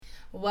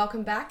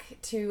Welcome back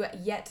to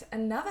yet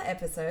another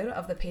episode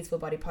of the Peaceful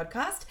Body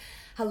Podcast.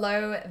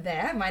 Hello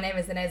there, my name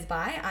is Inez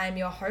Bai. I'm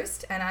your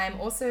host and I'm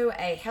also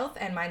a health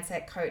and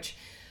mindset coach.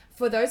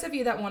 For those of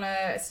you that want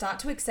to start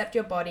to accept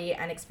your body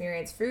and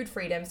experience food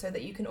freedom so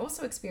that you can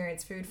also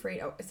experience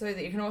freedom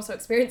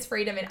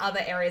in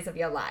other areas of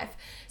your life.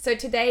 So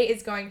today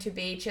is going to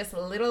be just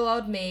little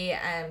old me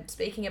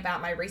speaking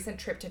about my recent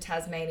trip to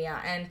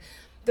Tasmania. And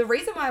the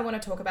reason why I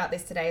want to talk about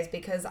this today is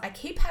because I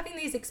keep having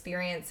these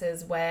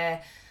experiences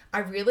where I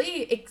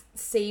really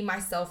see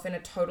myself in a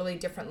totally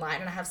different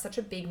light and I have such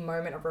a big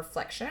moment of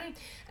reflection.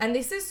 And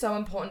this is so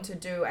important to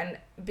do, and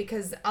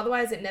because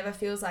otherwise it never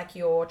feels like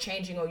you're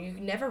changing or you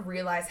never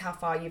realize how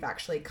far you've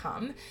actually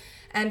come.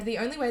 And the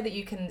only way that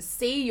you can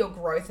see your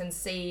growth and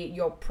see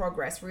your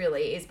progress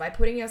really is by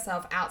putting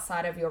yourself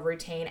outside of your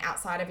routine,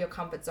 outside of your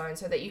comfort zone,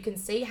 so that you can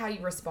see how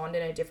you respond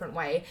in a different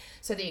way,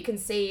 so that you can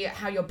see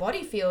how your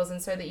body feels,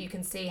 and so that you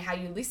can see how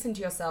you listen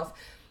to yourself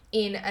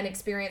in an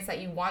experience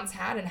that you once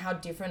had and how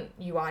different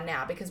you are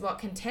now. Because what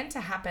can tend to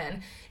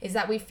happen is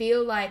that we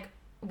feel like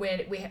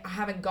we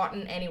haven't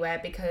gotten anywhere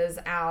because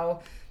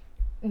our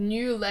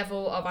new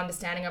level of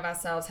understanding of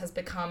ourselves has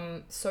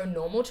become so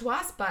normal to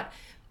us. But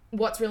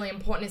what's really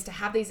important is to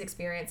have these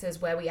experiences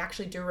where we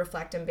actually do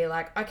reflect and be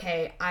like,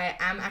 okay, I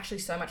am actually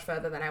so much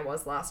further than I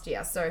was last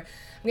year. So I'm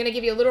going to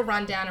give you a little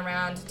rundown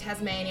around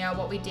Tasmania,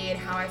 what we did,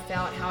 how I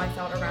felt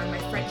around my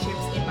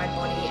friendships, in my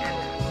body,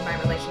 and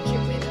my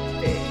relationship with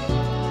food.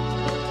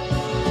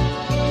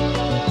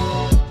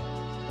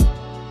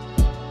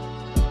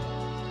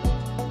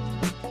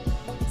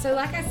 So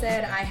like I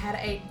said, I had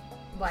a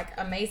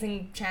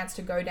amazing chance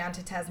to go down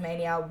to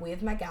Tasmania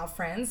with my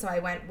girlfriends. So I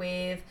went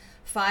with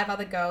 5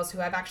 other girls who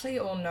I've actually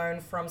all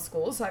known from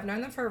school. So I've known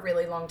them for a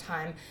really long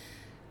time.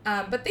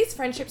 But this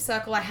friendship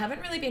circle, I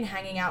haven't really been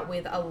hanging out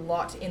with a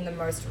lot in the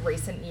most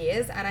recent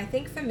years. And I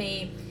think for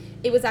me,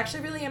 it was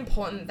actually really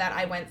important that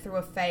I went through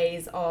a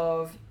phase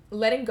of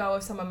letting go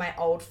of some of my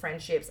old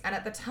friendships. And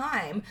at the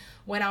time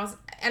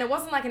and it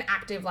wasn't like an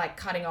active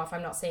cutting off,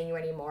 I'm not seeing you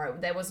anymore.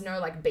 There was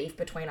no beef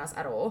between us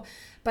at all.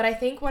 But I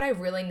think what I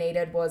really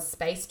needed was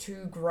space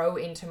to grow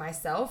into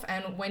myself.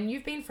 And when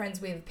you've been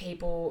friends with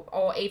people,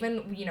 or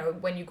even,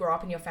 when you grow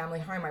up in your family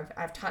home,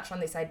 I've touched on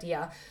this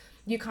idea,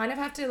 you kind of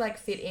have to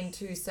fit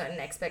into certain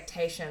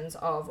expectations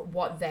of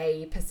what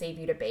they perceive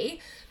you to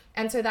be.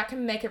 And so that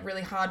can make it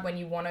really hard when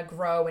you want to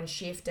grow and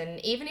shift.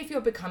 And even if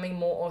you're becoming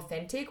more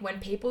authentic,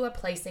 when people are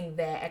placing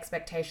their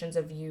expectations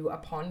of you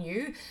upon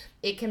you,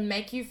 it can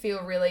make you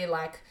feel really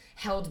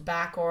held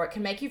back, or it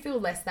can make you feel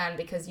less than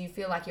because you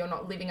feel like you're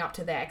not living up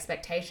to their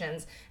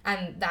expectations.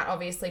 And that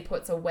obviously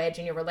puts a wedge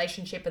in your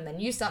relationship. And then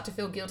you start to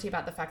feel guilty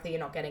about the fact that you're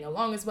not getting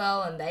along as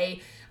well. And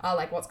they are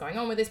like, what's going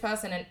on with this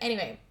person? And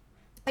anyway,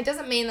 it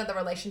doesn't mean that the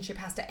relationship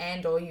has to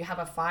end or you have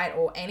a fight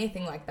or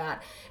anything like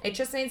that. It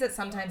just means that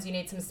sometimes you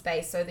need some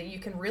space so that you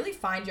can really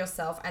find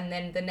yourself, and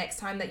then the next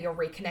time that you're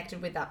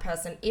reconnected with that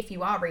person, if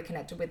you are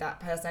reconnected with that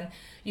person,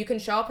 you can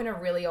show up in a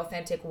really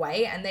authentic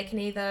way, and they can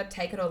either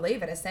take it or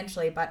leave it,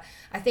 essentially. But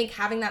I think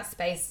having that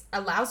space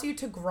allows you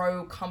to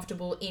grow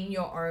comfortable in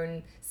your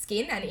own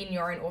skin and in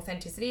your own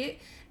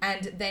authenticity.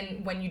 And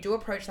then when you do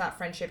approach that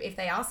friendship, if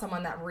they are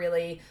someone that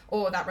really,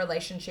 or that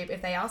relationship,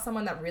 if they are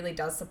someone that really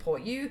does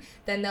support you,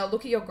 then they'll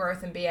look at your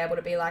growth and be able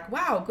to be like,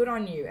 wow, good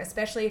on you,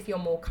 especially if you're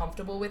more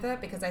comfortable with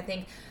it. Because I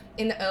think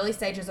in the early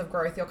stages of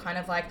growth, you're kind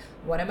of like,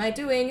 what am I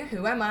doing?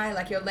 Who am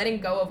I? You're letting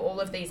go of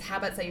all of these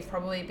habits that you've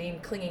probably been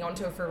clinging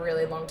onto for a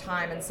really long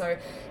time. And so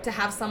to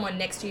have someone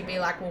next to you be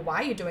like, well,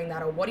 why are you doing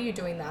that? Or what are you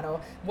doing that? Or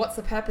what's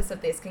the purpose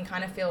of this? Can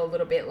kind of feel a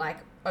little bit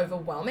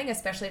overwhelming,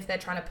 especially if they're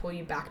trying to pull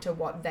you back to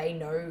what they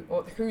know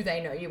or who they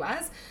know you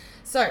as.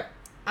 So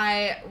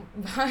I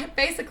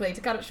basically, to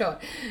cut it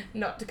short,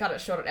 not to cut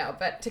it short now,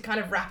 but to kind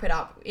of wrap it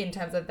up in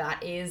terms of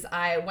that, is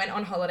I went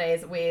on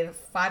holidays with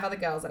 5 other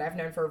girls that I've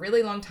known for a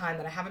really long time,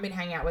 that I haven't been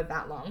hanging out with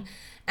that long.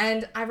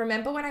 And I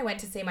remember when I went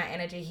to see my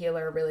energy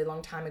healer a really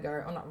long time ago,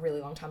 or not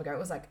really long time ago, it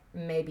was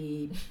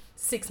maybe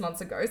 6 months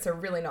ago, so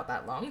really not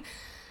that long.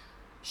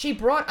 She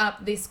brought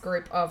up this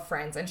group of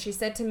friends and she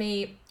said to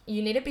me,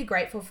 you need to be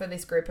grateful for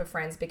this group of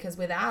friends, because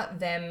without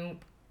them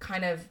I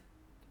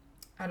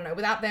don't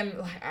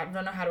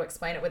know how to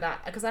explain it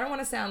because I don't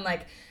want to sound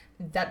like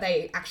that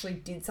they actually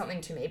did something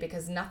to me,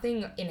 because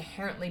nothing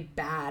inherently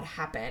bad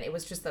happened. It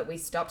was just that we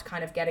stopped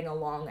kind of getting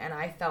along, and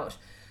I felt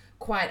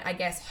quite,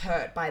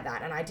 hurt by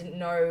that, and I didn't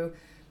know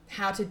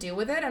how to deal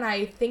with it. And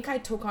I think I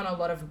took on a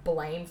lot of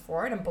blame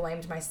for it and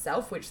blamed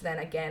myself, which then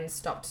again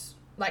stopped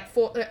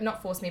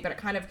not forced me, but it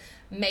kind of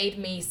made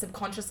me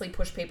subconsciously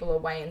push people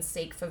away and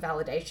seek for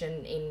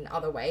validation in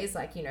other ways,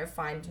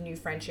 find new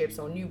friendships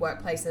or new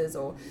workplaces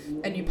or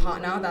a new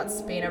partner.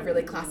 That's been a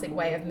really classic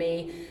way of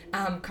me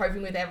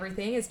coping with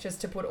everything, is just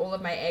to put all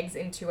of my eggs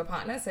into a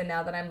partner. So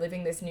now that I'm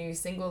living this new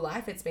single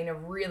life, it's been a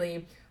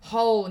really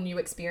whole new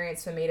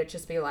experience for me to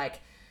just be like,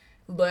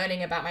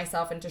 learning about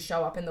myself and to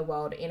show up in the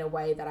world in a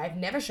way that I've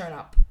never shown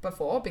up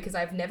before, because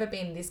I've never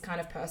been this kind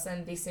of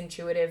person, this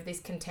intuitive, this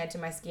content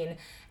in my skin,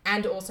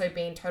 and also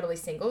being totally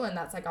single. And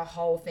that's like a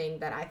whole thing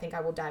that I think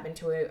I will dive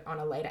into it on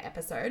a later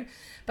episode.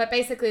 But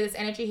basically this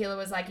energy healer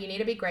was like, you need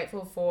to be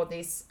grateful for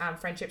this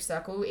friendship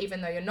circle,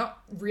 even though you're not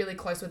really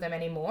close with them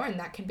anymore. And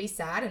that can be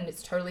sad, and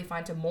it's totally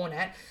fine to mourn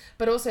it.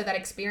 But also that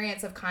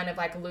experience of kind of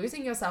like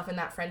losing yourself in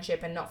that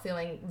friendship and not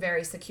feeling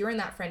very secure in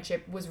that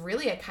friendship was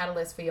really a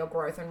catalyst for your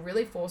growth and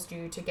really forced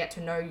you to get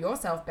to know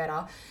yourself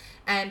better.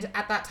 And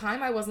at that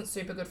time, I wasn't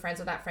super good friends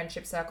with that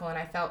friendship circle, and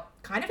I felt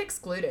kind of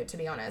excluded, to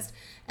be honest.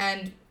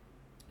 And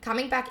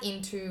coming back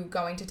into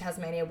going to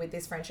Tasmania with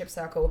this friendship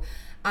circle,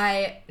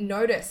 I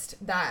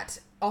noticed that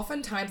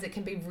oftentimes it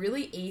can be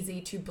really easy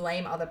to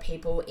blame other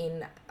people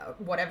in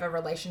whatever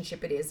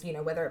relationship it is, you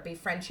know, whether it be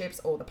friendships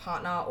or the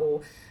partner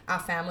or our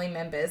family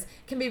members.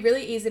 It can be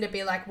really easy to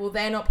be like, well,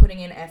 they're not putting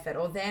in effort,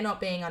 or they're not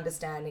being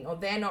understanding, or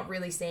they're not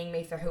really seeing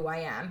me for who I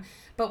am.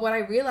 But what I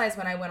realized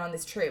when I went on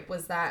this trip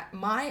was that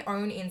my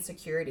own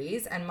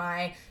insecurities and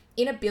my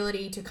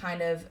inability to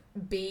kind of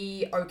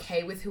be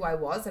okay with who I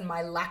was, and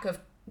my lack of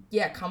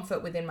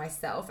comfort within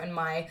myself, and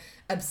my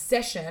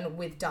obsession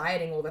with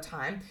dieting all the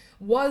time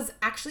was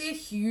actually a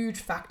huge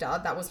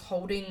factor that was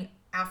holding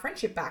our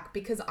friendship back,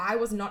 because I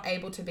was not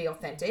able to be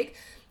authentic.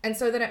 And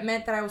so that it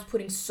meant that I was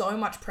putting so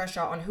much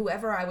pressure on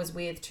whoever I was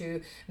with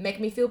to make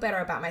me feel better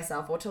about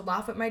myself, or to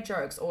laugh at my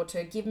jokes, or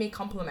to give me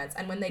compliments.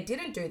 And when they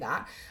didn't do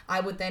that, I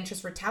would then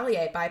just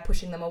retaliate by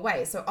pushing them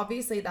away. So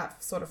obviously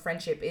that sort of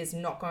friendship is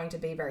not going to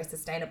be very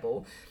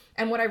sustainable.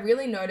 And what I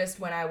really noticed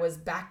when I was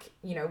back,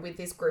 you know, with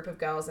this group of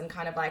girls, and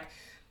kind of like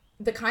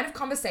the kind of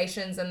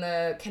conversations and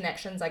the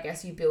connections, I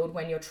guess, you build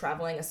when you're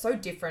traveling are so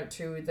different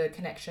to the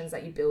connections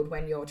that you build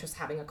when you're just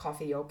having a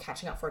coffee or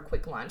catching up for a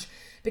quick lunch.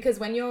 Because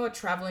when you're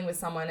traveling with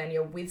someone and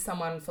you're with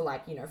someone for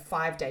like, you know,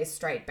 5 days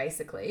straight,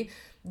 basically,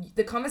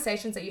 the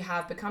conversations that you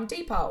have become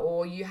deeper,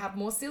 or you have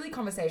more silly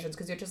conversations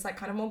because you're just like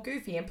kind of more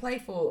goofy and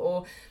playful,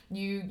 or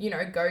you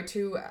know, go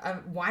to a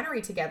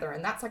winery together,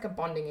 and that's like a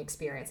bonding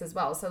experience as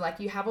well. So like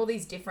you have all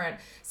these different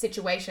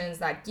situations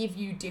that give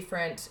you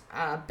different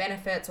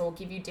benefits, or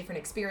give you different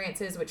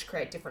experiences, which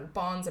create different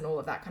bonds and all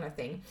of that kind of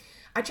thing.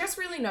 I just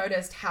really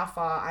noticed how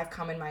far I've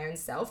come in my own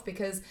self,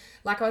 because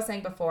like I was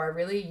saying before, I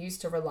really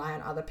used to rely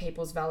on other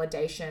people's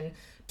validation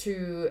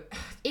to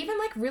even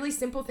like really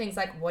simple things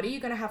like, what are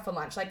you going to have for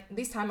lunch? Like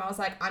this time I was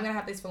like, I'm going to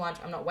have this for lunch.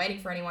 I'm not waiting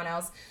for anyone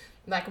else.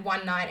 Like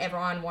one night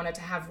everyone wanted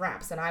to have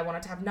wraps and I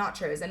wanted to have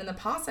nachos. And in the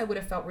past I would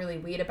have felt really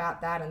weird about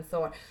that and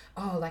thought,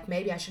 oh, like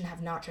maybe I shouldn't have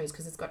nachos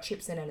because it's got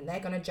chips in it and they're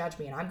going to judge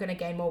me and I'm going to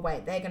gain more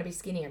weight. They're going to be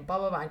skinny and blah,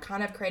 blah, blah. And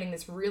kind of creating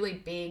this really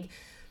big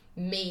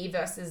me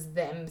versus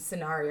them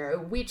scenario,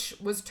 which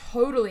was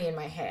totally in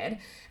my head.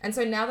 And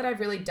so now that I've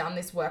really done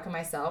this work on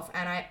myself,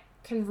 and I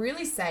can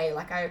really say,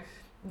 like, I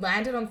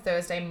landed on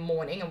Thursday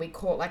morning and we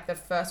caught like the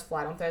first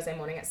flight on Thursday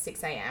morning at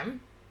 6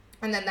 a.m.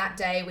 And then that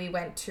day we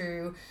went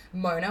to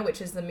Mona,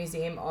 which is the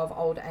Museum of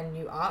Old and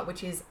New Art,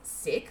 which is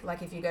sick.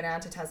 Like if you go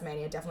down to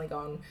Tasmania, definitely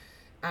go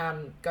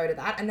to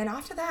that. And then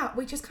after that,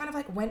 we just kind of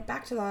like went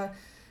back to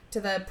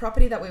the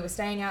property that we were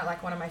staying at,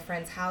 like one of my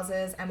friend's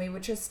houses, and we were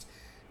just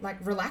like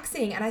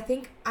relaxing. And I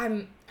think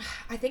I'm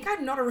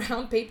not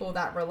around people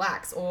that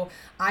relax, or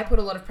I put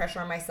a lot of pressure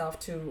on myself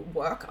to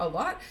work a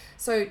lot.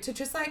 So to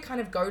just like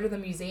kind of go to the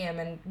museum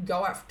and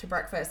go out to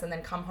breakfast and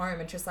then come home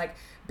and just like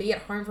be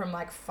at home from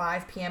like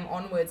 5 p.m.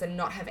 onwards and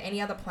not have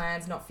any other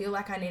plans, not feel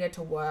like I needed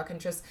to work,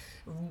 and just,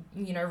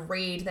 you know,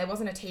 read. There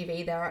wasn't a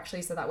TV there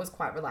actually, so that was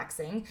quite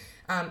relaxing.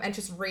 And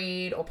just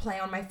read or play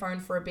on my phone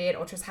for a bit,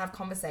 or just have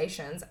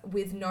conversations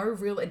with no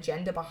real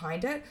agenda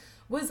behind it,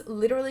 was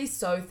literally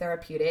so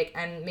therapeutic.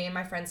 And me and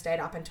my friend stayed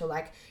up until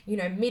like, you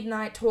know,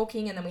 midnight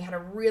talking, and then we had a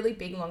really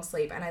big long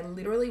sleep, and I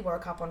literally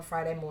woke up on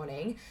Friday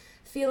morning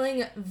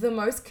feeling the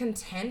most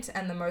content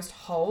and the most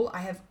whole I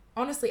have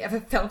honestly ever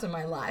felt in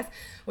my life,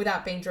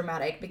 without being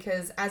dramatic,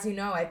 because as you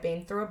know, I've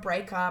been through a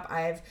breakup.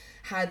 I've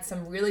had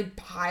some really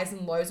highs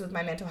and lows with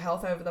my mental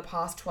health over the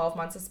past 12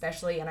 months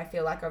especially, and I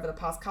feel like over the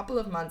past couple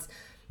of months,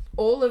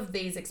 all of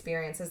these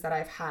experiences that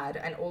I've had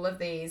and all of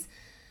these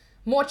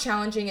more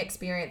challenging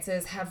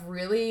experiences have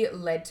really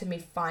led to me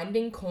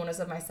finding corners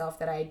of myself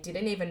that I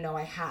didn't even know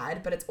I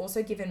had, but it's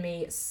also given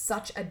me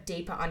such a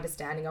deeper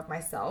understanding of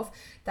myself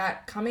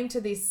that coming to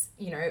this,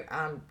 you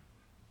know,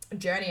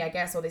 journey, I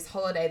guess, or this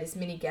holiday, this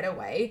mini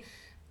getaway,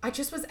 I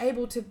just was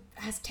able to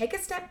take a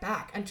step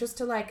back and just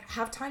to like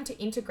have time to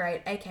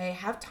integrate, aka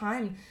have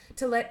time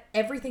to let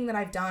everything that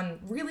I've done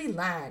really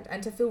land,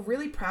 and to feel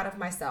really proud of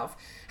myself,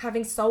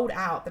 having sold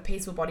out the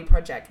Peaceful Body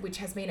Project, which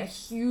has been a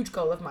huge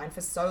goal of mine for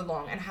so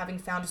long, and having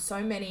found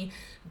so many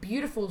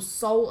beautiful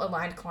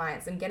soul-aligned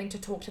clients and getting to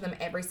talk to them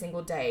every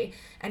single day,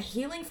 and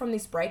healing from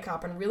this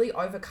breakup and really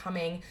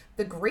overcoming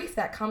the grief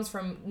that comes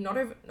from not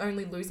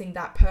only losing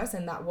that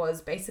person that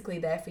was basically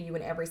there for you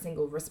in every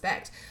single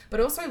respect,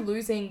 but also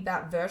losing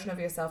that version of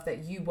yourself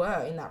that you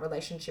were in that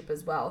relationship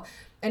as well.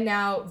 And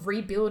now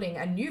rebuilding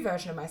a new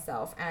version of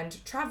myself and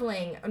and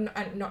traveling,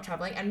 not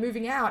traveling, and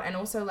moving out, and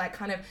also like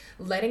kind of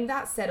letting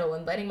that settle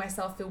and letting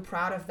myself feel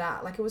proud of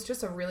that. Like it was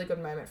just a really good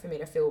moment for me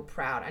to feel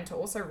proud and to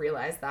also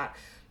realize that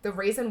the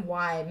reason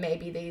why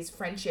maybe these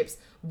friendships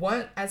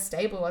weren't as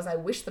stable as I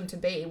wished them to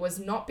be was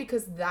not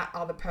because that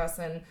other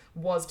person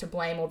was to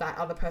blame or that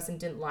other person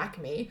didn't like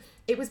me.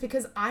 It was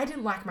because I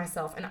didn't like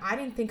myself and I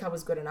didn't think I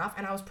was good enough,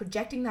 and I was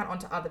projecting that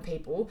onto other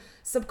people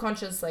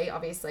subconsciously,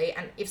 obviously.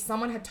 And if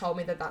someone had told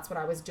me that that's what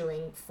I was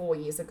doing 4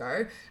 years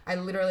ago, I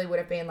literally would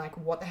have been like,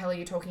 what the hell are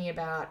you talking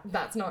about?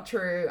 That's not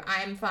true.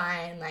 I'm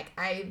fine. Like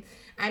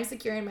I'm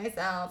secure in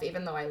myself,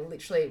 even though I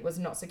literally was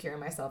not secure in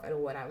myself at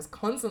all, and I was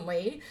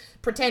constantly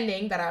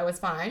pretending that I was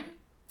fine.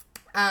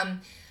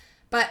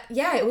 But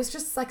yeah, it was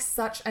just like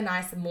such a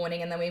nice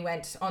morning. And then we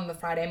went on the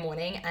Friday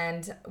morning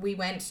and we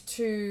went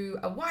to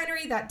a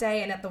winery that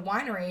day. And at the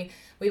winery,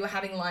 we were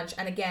having lunch.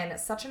 And again,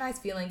 such a nice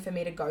feeling for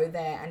me to go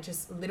there and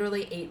just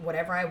literally eat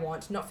whatever I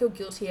want, not feel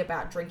guilty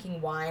about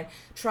drinking wine,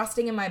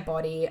 trusting in my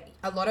body.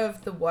 A lot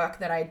of the work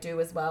that I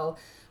do as well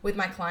with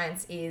my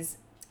clients is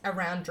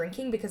around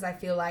drinking, because I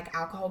feel like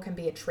alcohol can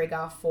be a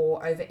trigger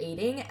for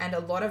overeating, and a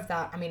lot of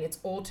that, I mean, it's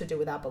all to do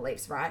with our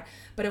beliefs, right?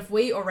 But if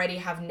we already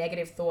have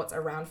negative thoughts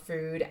around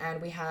food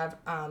and we have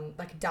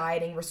like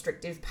dieting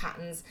restrictive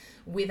patterns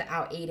with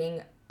our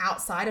eating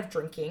outside of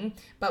drinking,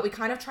 but we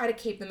kind of try to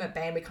keep them at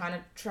bay and we kind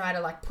of try to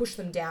like push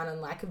them down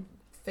and like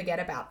forget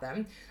about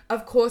them,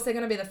 of course they're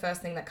going to be the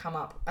first thing that come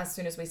up as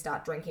soon as we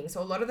start drinking.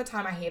 So a lot of the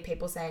time I hear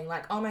people saying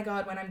like, oh my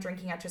God, when I'm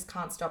drinking I just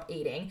can't stop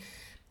eating.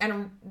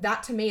 And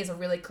that to me is a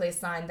really clear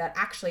sign that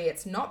actually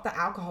it's not the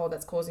alcohol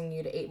that's causing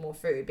you to eat more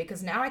food,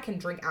 because now I can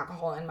drink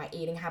alcohol and my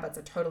eating habits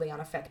are totally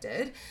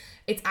unaffected.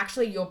 It's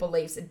actually your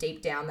beliefs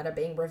deep down that are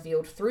being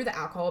revealed through the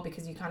alcohol,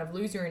 because you kind of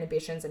lose your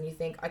inhibitions and you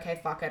think, okay,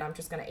 fuck it, I'm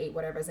just going to eat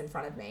whatever's in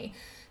front of me.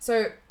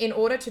 So in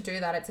order to do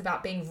that, it's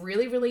about being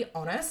really, really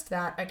honest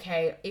that,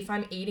 okay, if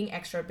I'm eating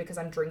extra because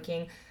I'm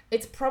drinking,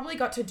 it's probably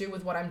got to do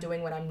with what I'm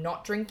doing when I'm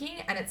not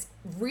drinking, and it's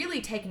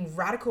really taking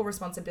radical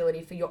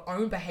responsibility for your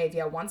own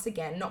behavior. Once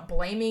again, not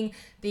blaming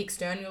the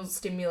external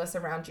stimulus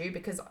around you,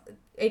 because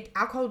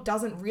alcohol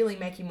doesn't really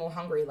make you more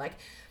hungry.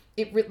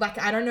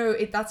 I don't know,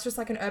 that's just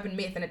like an urban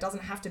myth, and it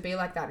doesn't have to be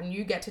like that, and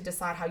you get to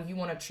decide how you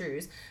want to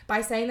choose.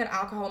 By saying that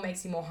alcohol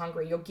makes you more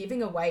hungry, you're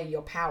giving away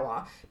your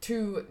power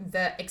to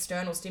the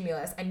external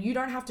stimulus, and you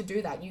don't have to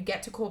do that. You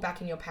get to call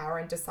back in your power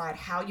and decide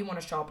how you want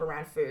to show up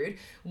around food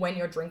when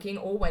you're drinking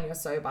or when you're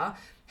sober.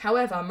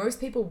 However, most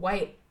people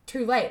wait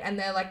too late, and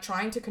they're like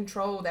trying to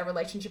control their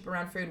relationship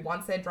around food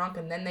once they're drunk,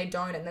 and then they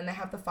don't, and then they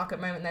have the fuck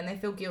it moment, and then they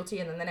feel guilty,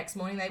 and then the next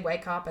morning they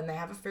wake up and they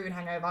have a food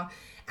hangover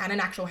and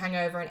an actual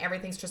hangover, and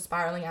everything's just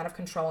spiraling out of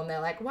control, and they're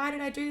like, why did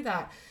I do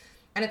that?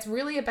 And it's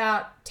really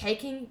about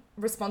taking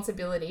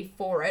responsibility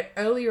for it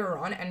earlier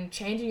on and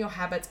changing your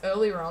habits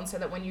earlier on, so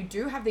that when you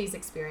do have these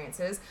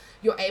experiences,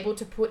 you're able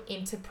to put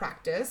into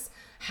practice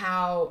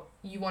how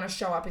you want to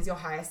show up as your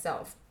higher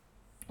self.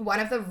 One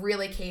of the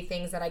really key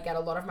things that I get a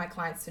lot of my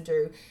clients to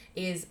do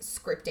is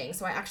scripting.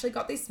 So I actually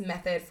got this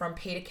method from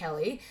Peta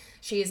Kelly.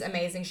 She's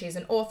amazing. She's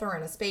an author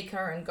and a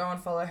speaker, and go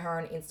and follow her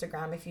on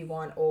Instagram if you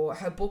want. Or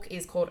her book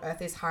is called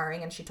Earth is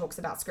Hiring, and she talks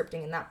about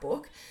scripting in that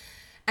book.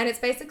 And it's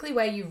basically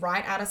where you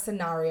write out a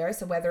scenario.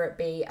 So whether it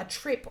be a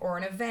trip or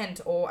an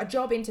event or a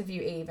job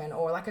interview even,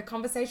 or like a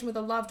conversation with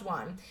a loved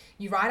one,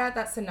 you write out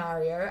that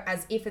scenario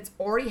as if it's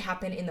already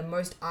happened in the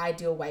most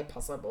ideal way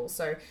possible.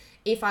 So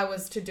if I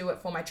was to do it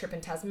for my trip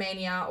in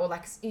Tasmania, or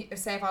like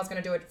say if I was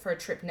going to do it for a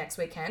trip next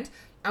weekend,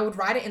 I would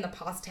write it in the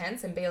past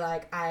tense and be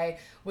like, I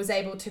was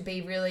able to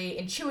be really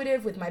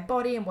intuitive with my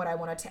body and what I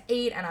wanted to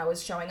eat, and I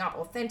was showing up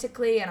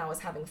authentically, and I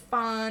was having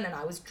fun, and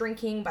I was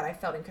drinking, but I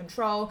felt in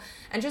control,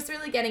 and just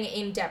really getting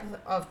in depth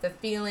of the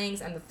feelings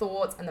and the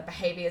thoughts and the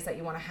behaviors that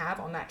you want to have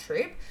on that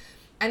trip.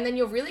 And then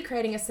you're really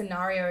creating a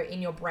scenario in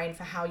your brain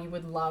for how you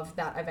would love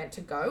that event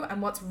to go.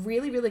 And what's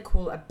really, really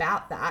cool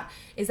about that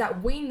is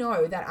that we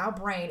know that our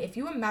brain, if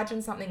you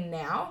imagine something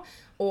now,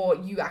 or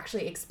you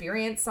actually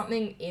experience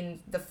something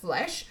in the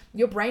flesh,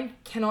 your brain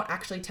cannot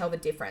actually tell the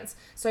difference.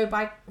 So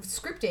by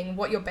scripting,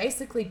 what you're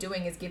basically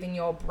doing is giving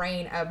your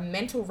brain a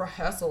mental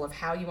rehearsal of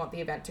how you want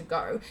the event to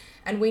go.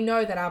 And we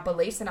know that our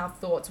beliefs and our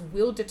thoughts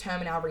will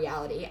determine our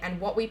reality, and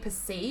what we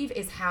perceive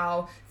is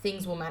how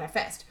things will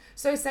manifest.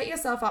 So set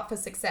yourself up for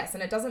success.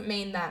 And it doesn't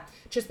mean that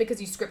just because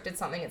you scripted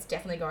something, it's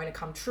definitely going to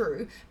come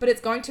true, but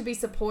it's going to be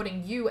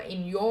supporting you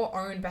in your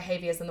own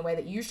behaviors and the way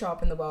that you show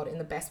up in the world in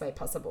the best way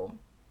possible.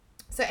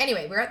 So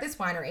anyway, we're at this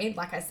winery,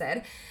 like I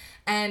said,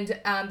 and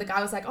the guy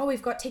was like, oh,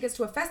 we've got tickets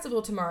to a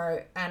festival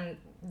tomorrow. And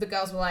the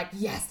girls were like,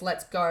 yes,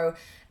 let's go.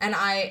 And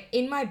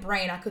in my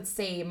brain, I could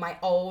see my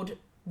old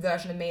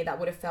version of me that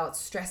would have felt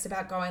stressed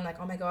about going, like,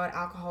 oh my God,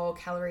 alcohol,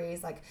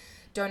 calories, like,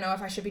 don't know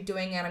if I should be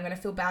doing it. I'm going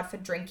to feel bad for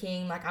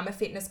drinking. Like, I'm a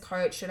fitness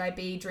coach. Should I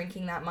be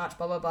drinking that much?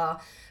 Blah, blah, blah.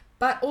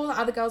 But all the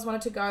other girls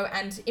wanted to go.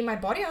 And in my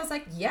body, I was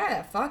like,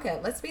 yeah, fuck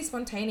it. Let's be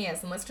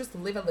spontaneous and let's just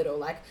live a little.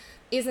 Like,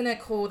 isn't it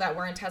cool that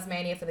we're in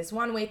Tasmania for this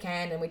one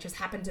weekend and we just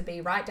happen to be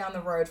right down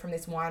the road from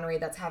this winery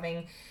that's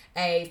having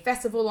a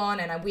festival on,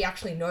 and we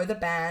actually know the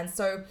band.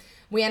 So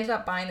we ended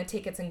up buying the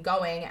tickets and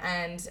going,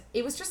 and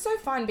it was just so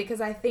fun because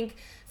I think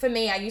for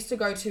me, I used to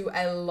go to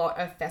a lot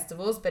of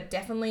festivals, but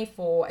definitely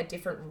for a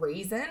different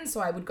reason. So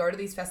I would go to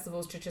these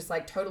festivals to just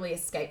like totally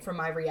escape from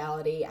my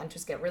reality and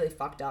just get really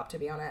fucked up, to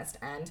be honest,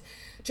 and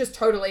just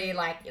totally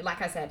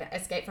like I said,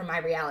 escape from my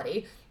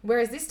reality.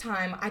 Whereas this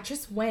time I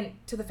just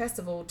went to the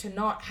festival to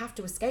not have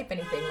to escape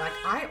anything. Like,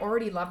 I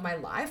already love my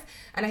life,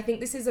 and I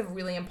think this is a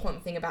really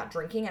important thing about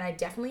drinking. And I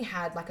definitely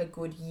had like a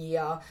good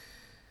year,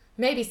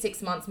 maybe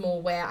 6 months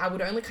more, where I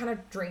would only kind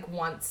of drink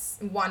one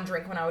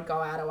drink when I would go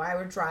out, or I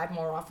would drive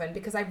more often,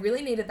 because I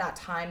really needed that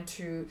time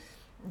to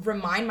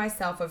remind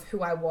myself of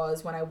who I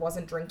was when I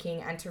wasn't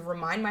drinking, and to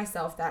remind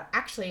myself that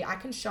actually I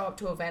can show up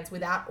to events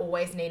without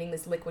always needing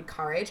this liquid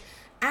courage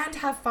and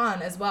have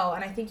fun as well.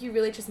 And I think you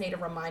really just need to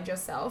remind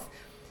yourself.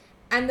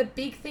 And the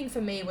big thing for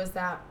me was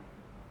that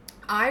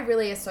I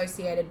really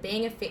associated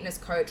being a fitness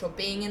coach or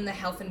being in the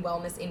health and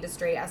wellness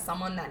industry as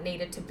someone that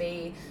needed to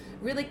be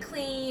really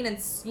clean and,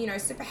 you know,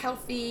 super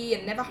healthy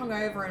and never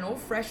hungover and all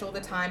fresh all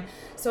the time.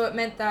 So it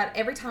meant that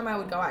every time I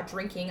would go out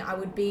drinking, I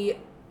would be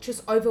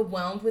just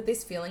overwhelmed with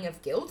this feeling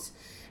of guilt.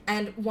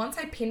 And once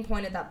I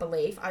pinpointed that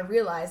belief, I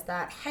realized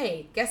that,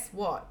 hey, guess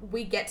what?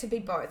 We get to be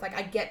both. Like,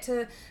 I get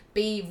to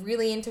be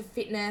really into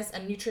fitness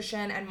and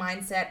nutrition and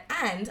mindset,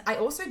 and I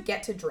also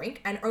get to drink,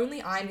 and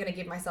only I'm going to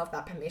give myself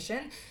that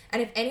permission.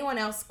 And if anyone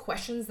else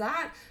questions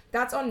that,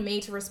 that's on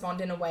me to respond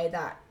in a way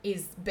that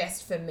is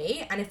best for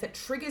me. And if it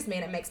triggers me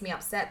and it makes me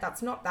upset,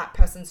 that's not that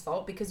person's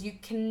fault, because you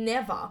can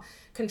never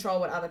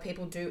control what other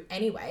people do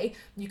anyway.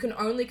 You can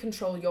only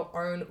control your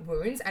own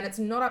wounds, and it's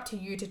not up to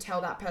you to tell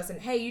that person,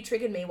 hey, you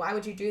triggered me, why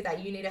would you do that?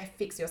 You need to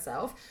fix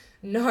yourself.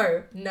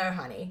 No,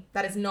 honey,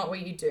 that is not what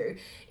you do.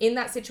 In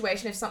that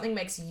situation, if something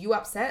makes you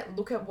upset,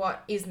 look at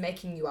what is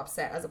making you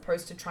upset, as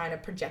opposed to trying to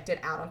project it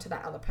out onto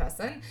that other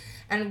person.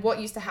 And what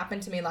used to happen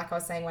to me, like I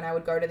was saying, when I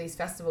would go to these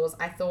festivals,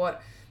 I thought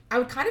I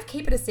would kind of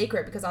keep it a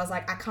secret, because I was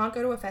like, I can't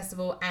go to a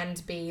festival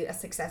and be a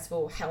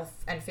successful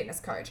health and fitness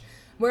coach.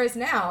 Whereas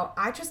now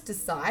I just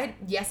decide,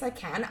 yes, I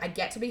can. I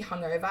get to be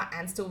hungover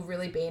and still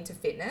really be into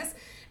fitness,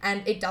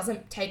 and it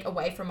doesn't take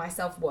away from my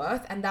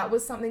self-worth. And that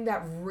was something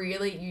that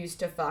really used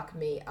to fuck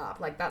me up.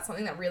 Like, that's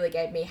something that really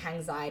gave me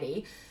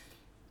anxiety,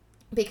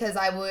 because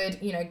I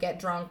would, you know, get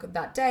drunk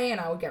that day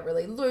and I would get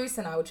really loose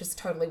and I would just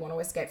totally want to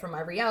escape from my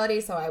reality.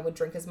 So I would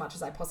drink as much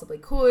as I possibly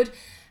could.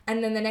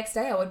 And then the next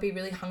day I would be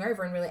really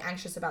hungover and really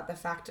anxious about the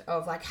fact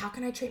of, like, how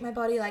can I treat my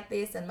body like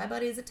this? And my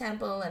body is a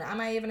temple, and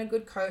am I even a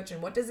good coach?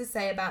 And what does this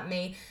say about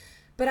me?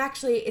 But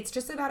actually, it's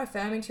just about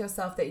affirming to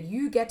yourself that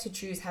you get to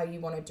choose how you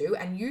want to do,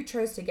 and you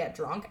chose to get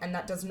drunk. And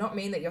that does not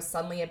mean that you're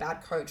suddenly a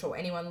bad coach or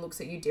anyone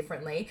looks at you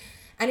differently.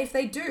 And if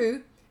they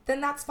do, then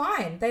that's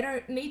fine. They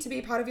don't need to be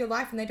a part of your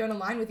life, and they don't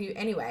align with you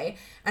anyway.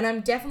 And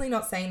I'm definitely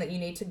not saying that you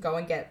need to go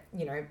and get,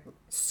 you know,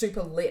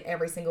 super lit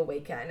every single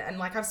weekend. And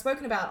like I've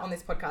spoken about on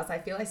this podcast, I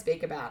feel I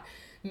speak about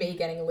me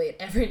getting lit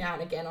every now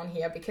and again on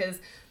here, because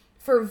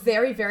for a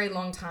very, very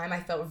long time, I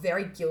felt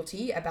very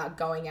guilty about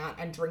going out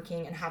and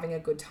drinking and having a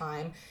good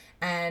time.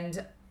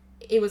 And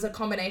it was a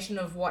combination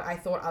of what I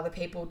thought other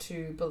people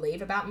to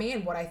believe about me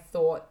and what I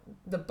thought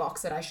the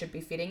box that I should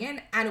be fitting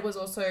in. And it was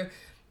also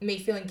me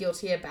feeling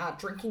guilty about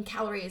drinking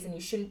calories, and you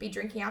shouldn't be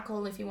drinking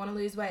alcohol if you want to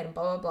lose weight, and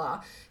blah, blah,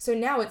 blah. So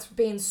now it's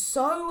been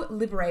so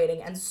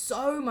liberating and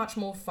so much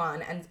more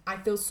fun, and I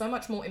feel so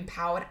much more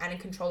empowered and in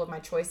control of my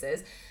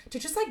choices to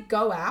just like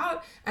go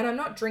out. And I'm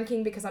not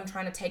drinking because I'm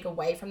trying to take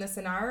away from the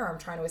scenario or I'm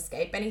trying to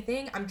escape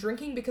anything. I'm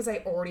drinking because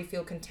I already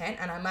feel content,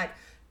 and I'm like,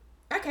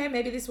 okay,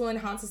 maybe this will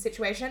enhance the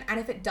situation. And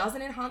if it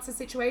doesn't enhance the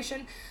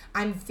situation,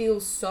 I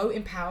feel so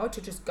empowered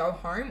to just go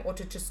home or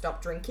to just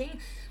stop drinking.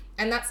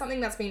 And that's something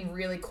that's been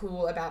really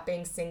cool about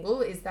being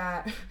single, is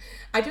that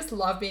I just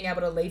love being able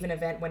to leave an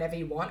event whenever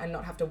you want and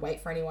not have to wait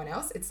for anyone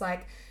else. It's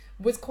like,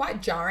 was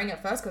quite jarring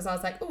at first, because I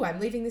was like, oh, I'm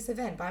leaving this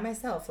event by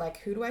myself.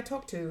 Like, who do I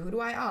talk to? Who do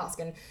I ask?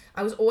 And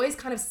I was always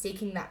kind of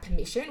seeking that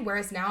permission.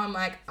 Whereas now I'm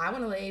like, I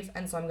want to leave,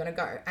 and so I'm going to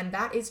go. And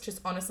that is just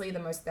honestly the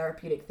most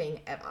therapeutic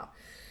thing ever.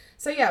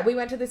 So yeah, we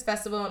went to this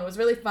festival and it was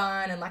really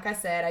fun. And like I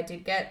said, I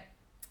did get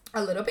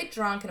a little bit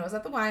drunk, and it was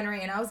at the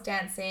winery, and I was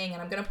dancing, and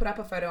I'm going to put up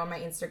a photo on my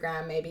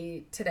Instagram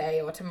maybe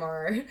today or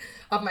tomorrow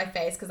of my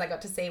face, because I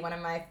got to see one of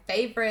my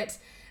favorite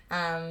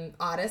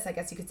artists, I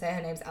guess you could say.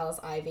 Her name's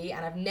Alice Ivy,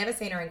 and I've never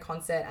seen her in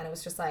concert, and it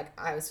was just like,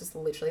 I was just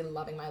literally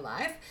loving my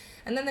life.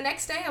 And then the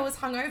next day I was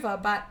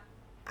hungover, but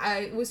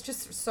I was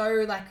just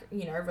so like,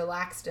 you know,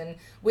 relaxed and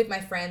with my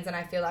friends. And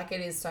I feel like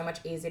it is so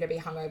much easier to be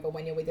hungover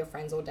when you're with your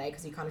friends all day,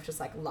 because you kind of just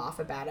like laugh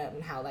about it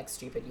and how like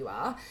stupid you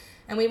are.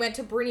 And we went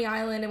to Bruny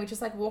Island and we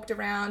just like walked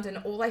around, and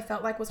all I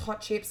felt like was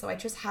hot chips. So I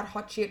just had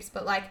hot chips.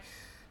 But like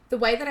the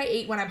way that I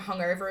eat when I'm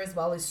hungover as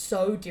well is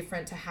so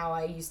different to how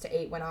I used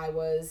to eat when I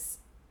was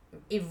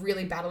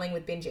really battling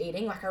with binge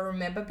eating. Like I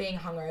remember being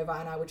hungover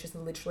and I would just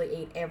literally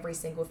eat every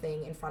single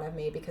thing in front of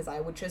me because I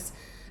would just,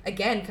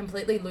 again,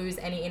 completely lose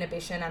any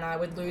inhibition, and I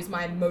would lose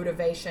my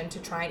motivation to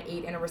try and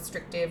eat in a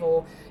restrictive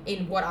or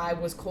in what I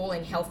was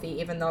calling healthy,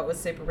 even though it was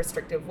super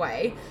restrictive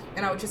way.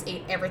 And I would just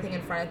eat everything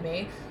in front of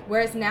me.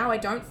 Whereas now I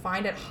don't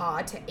find it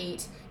hard to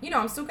eat,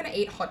 I'm still going to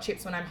eat hot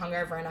chips when I'm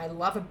hungover and I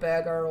love a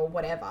burger or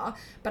whatever,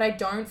 but I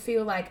don't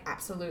feel like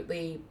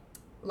absolutely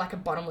like a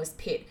bottomless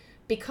pit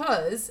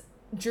because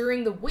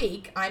during the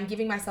week, I'm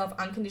giving myself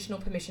unconditional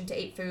permission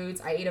to eat foods.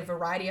 I eat a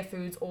variety of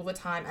foods all the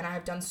time, and I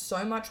have done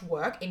so much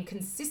work in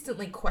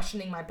consistently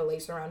questioning my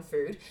beliefs around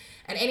food.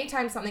 And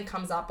anytime something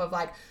comes up of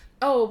like,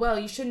 oh, well,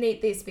 you shouldn't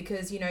eat this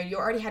because, you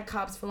already had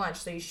carbs for lunch,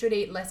 so you should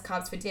eat less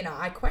carbs for dinner.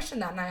 I question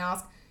that and I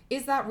ask,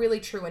 is that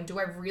really true? And do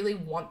I really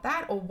want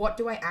that? Or what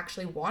do I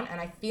actually want? And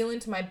I feel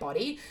into my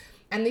body.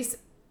 And this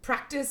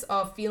practice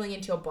of feeling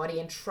into your body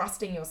and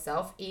trusting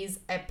yourself is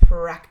a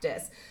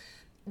practice.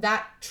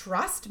 That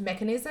trust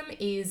mechanism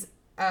is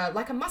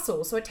like a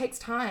muscle. So it takes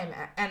time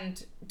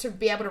and to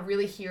be able to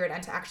really hear it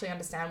and to actually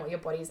understand what your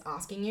body is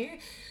asking you.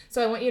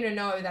 So I want you to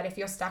know that if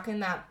you're stuck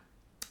in that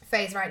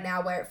phase right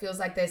now where it feels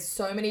like there's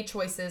so many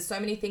choices, so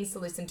many things to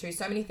listen to,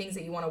 so many things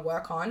that you want to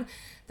work on,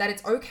 that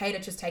it's okay to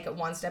just take it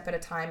one step at a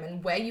time.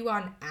 And where you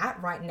are at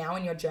right now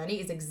in your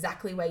journey is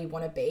exactly where you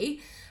want to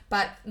be.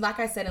 But like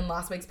I said in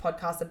last week's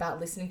podcast about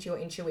listening to your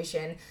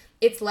intuition,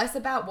 it's less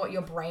about what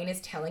your brain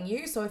is telling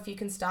you. So if you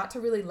can start to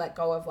really let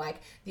go of like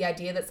the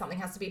idea that something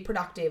has to be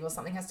productive or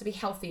something has to be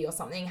healthy or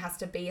something has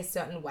to be a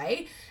certain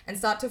way, and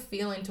start to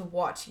feel into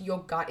what your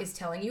gut is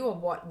telling you or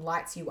what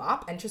lights you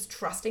up, and just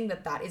trusting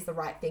that that is the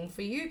right thing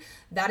for you,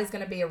 that is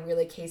going to be a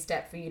really key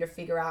step for you to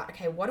figure out,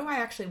 okay, what do I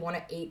actually want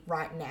to eat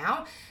right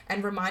now?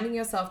 And reminding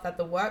yourself that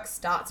the work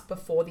starts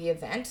before the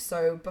event.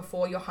 So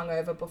before you're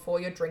hungover, before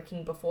you're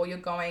drinking, before you're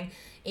going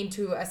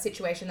into a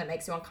situation that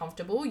makes you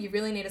uncomfortable, you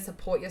really need to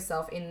support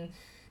yourself in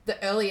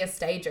the earlier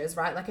stages,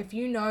 right? Like if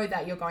you know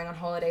that you're going on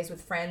holidays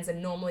with friends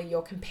and normally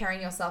you're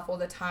comparing yourself all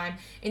the time,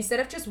 instead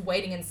of just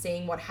waiting and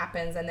seeing what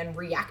happens and then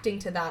reacting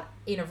to that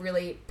in a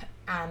really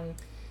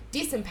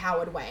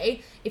disempowered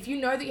way, if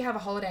you know that you have a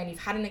holiday and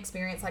you've had an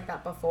experience like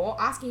that before,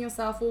 asking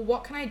yourself, well,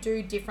 what can I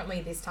do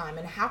differently this time?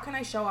 And how can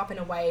I show up in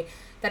a way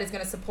that is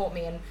going to support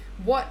me? And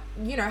what,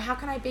 how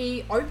can I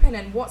be open,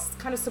 and what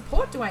kind of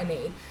support do I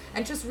need?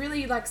 And just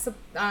really like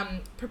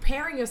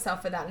preparing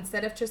yourself for that,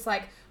 instead of just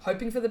like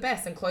hoping for the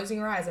best and closing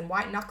your eyes and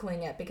white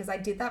knuckling it, because I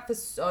did that for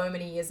so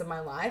many years of my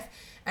life,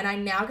 and I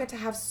now get to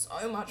have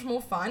so much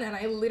more fun, and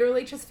I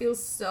literally just feel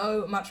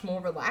so much more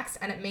relaxed.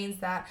 And it means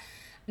that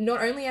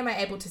not only am I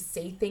able to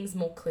see things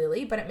more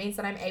clearly, but it means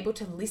that I'm able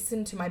to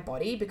listen to my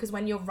body, because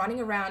when you're running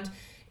around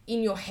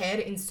in your head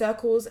in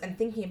circles and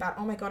thinking about,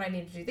 oh my God, I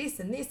need to do this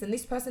and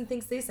this person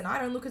thinks this, and I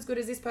don't look as good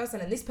as this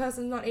person, and this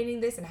person's not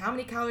eating this, and how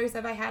many calories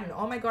have I had, and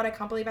oh my God, I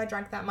can't believe I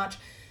drank that much.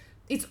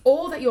 It's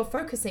all that you're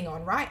focusing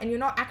on, right? And you're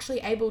not actually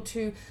able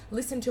to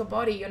listen to your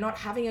body. You're not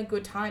having a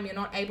good time. You're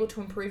not able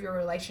to improve your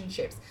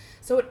relationships.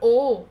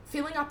 So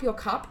filling up your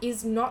cup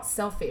is not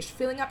selfish.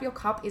 Filling up your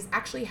cup is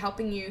actually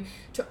helping you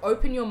to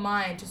open your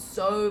mind to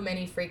so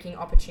many freaking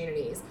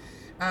opportunities.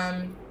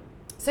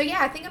 So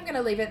yeah, I think I'm going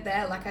to leave it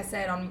there. Like I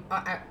said,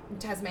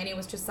 Tasmania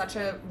was just such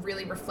a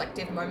really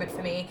reflective moment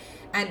for me.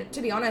 And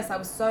to be honest, I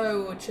was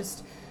so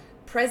just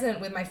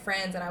present with my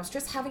friends, and I was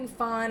just having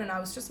fun, and I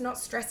was just not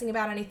stressing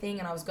about anything,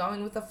 and I was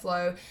going with the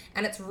flow.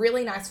 And it's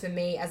really nice for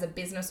me as a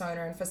business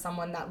owner and for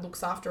someone that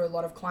looks after a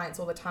lot of clients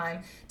all the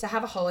time to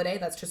have a holiday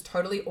that's just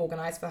totally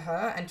organized for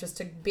her, and just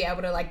to be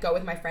able to like go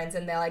with my friends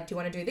and they're like, do you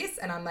want to do this?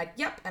 And I'm like,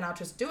 yep, and I'll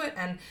just do it.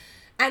 And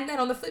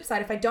then on the flip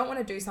side, if I don't want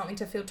to do something,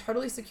 to feel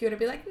totally secure, to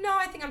be like, no,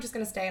 I think I'm just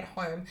going to stay at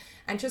home,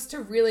 and just to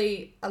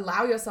really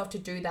allow yourself to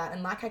do that.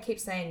 And like I keep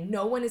saying,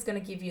 no one is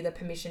going to give you the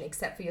permission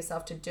except for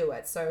yourself to do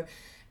it. So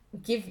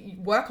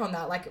work on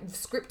that, like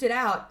script it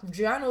out,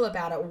 journal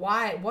about it.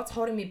 What's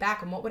holding me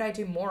back, and what would I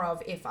do more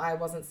of if I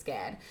wasn't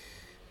scared?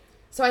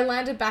 So I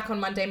landed back on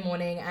Monday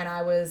morning, and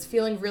I was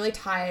feeling really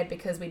tired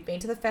because we'd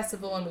been to the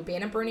festival and we'd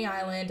been at Bruny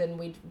Island, and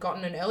we'd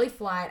gotten an early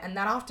flight. And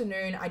that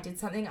afternoon I did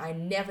something I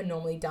never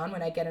normally done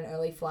when I get an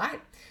early flight.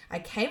 I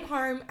came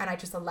home and I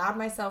just allowed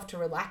myself to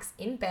relax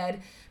in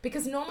bed,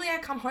 because normally I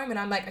come home and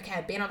I'm like, okay,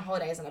 I've been on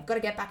holidays and I've got to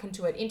get back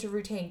into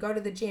routine, go to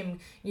the gym,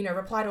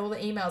 reply to all the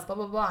emails, blah,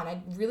 blah, blah. And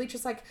I really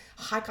just like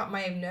hike up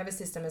my nervous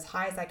system as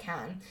high as I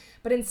can.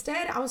 But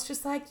instead I was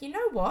just like, you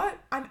know what?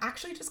 I'm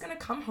actually just going to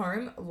come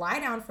home, lie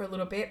down for a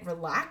little bit,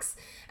 relax,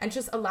 and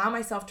just allow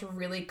myself to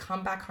really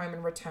come back home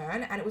and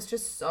return. And it was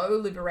just so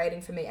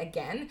liberating for me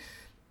again,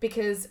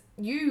 because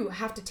you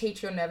have to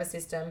teach your nervous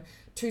system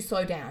to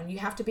slow down. You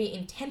have to be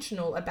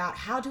intentional about,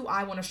 how do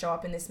I want to show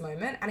up in this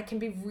moment? And it can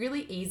be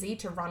really easy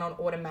to run on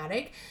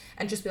automatic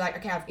and just be like,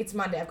 okay, it's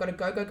Monday, I've got to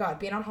go. I've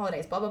been on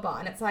holidays, blah, blah, blah.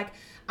 And it's like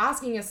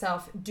asking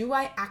yourself, do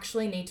I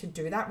actually need to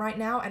do that right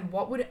now? And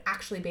what would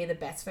actually be the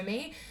best for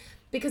me?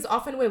 Because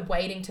often we're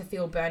waiting to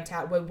feel burnt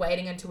out. We're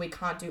waiting until we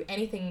can't do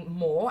anything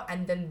more.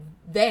 And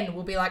then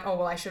we'll be like, oh,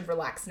 well, I should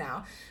relax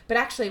now. But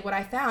actually what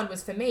I found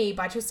was, for me,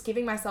 by just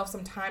giving myself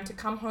some time to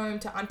come home,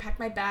 to unpack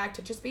my bag,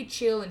 to just be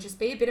chill and just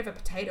be a bit of a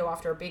potato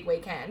after a big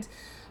weekend,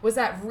 was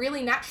that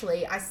really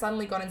naturally I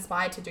suddenly got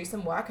inspired to do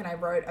some work, and I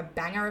wrote a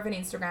banger of an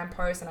Instagram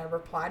post, and I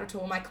replied to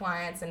all my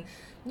clients. And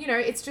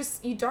it's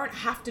just, you don't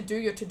have to do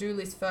your to-do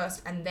list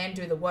first and then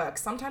do the work.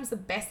 Sometimes the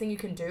best thing you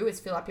can do is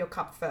fill up your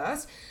cup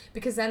first,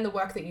 because then the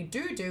work that you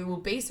do will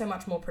be so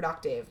much more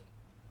productive.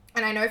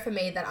 And I know for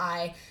me that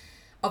I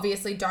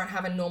obviously don't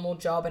have a normal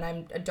job, and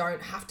I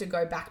don't have to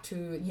go back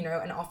to,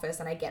 an office,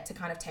 and I get to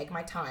kind of take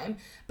my time.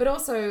 But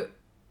also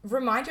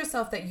remind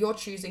yourself that you're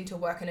choosing to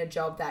work in a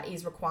job that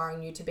is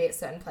requiring you to be at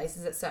certain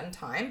places at certain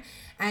time,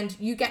 and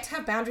you get to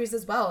have boundaries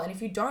as well. And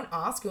if you don't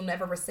ask, you'll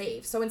never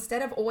receive. So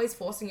instead of always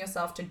forcing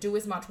yourself to do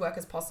as much work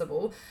as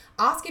possible,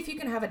 ask if you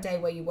can have a day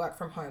where you work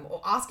from home,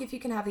 or ask if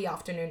you can have the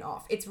afternoon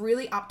off. It's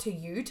really up to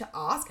you to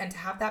ask and to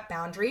have that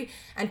boundary,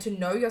 and to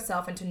know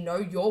yourself and to know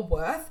your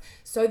worth,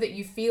 so that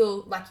you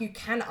feel like you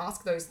can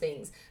ask those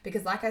things.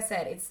 Because like I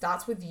said, it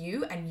starts with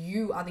you, and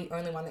you are the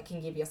only one that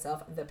can give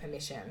yourself the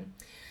permission.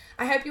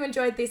 I hope you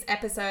enjoyed this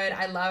episode.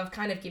 I love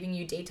kind of giving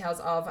you details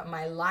of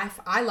my life.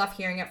 I love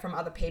hearing it from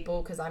other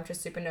people, because I'm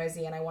just super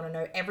nosy and I want to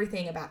know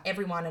everything about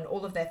everyone and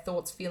all of their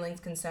thoughts,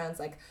 feelings, concerns.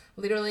 Like,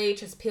 literally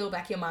just peel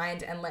back your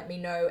mind and let me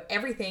know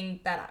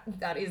everything that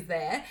is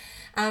there.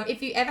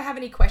 If you ever have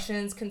any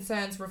questions,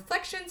 concerns,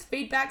 reflections,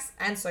 feedbacks,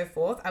 and so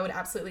forth, I would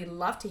absolutely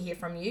love to hear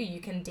from you. You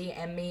can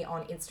DM me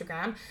on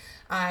Instagram.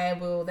 I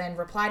will then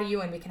reply to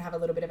you and we can have a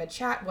little bit of a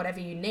chat, whatever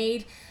you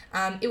need.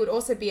 It would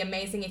also be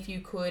amazing if you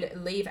could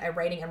leave a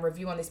rating and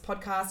review on this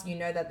podcast. You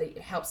know that it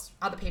helps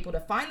other people to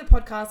find the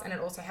podcast, and it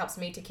also helps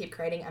me to keep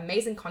creating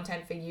amazing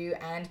content for you,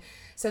 and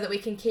so that we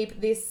can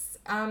keep this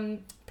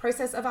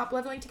process of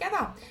up-leveling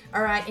together.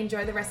 All right,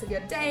 enjoy the rest of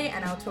your day,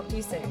 and I'll talk to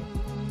you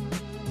soon.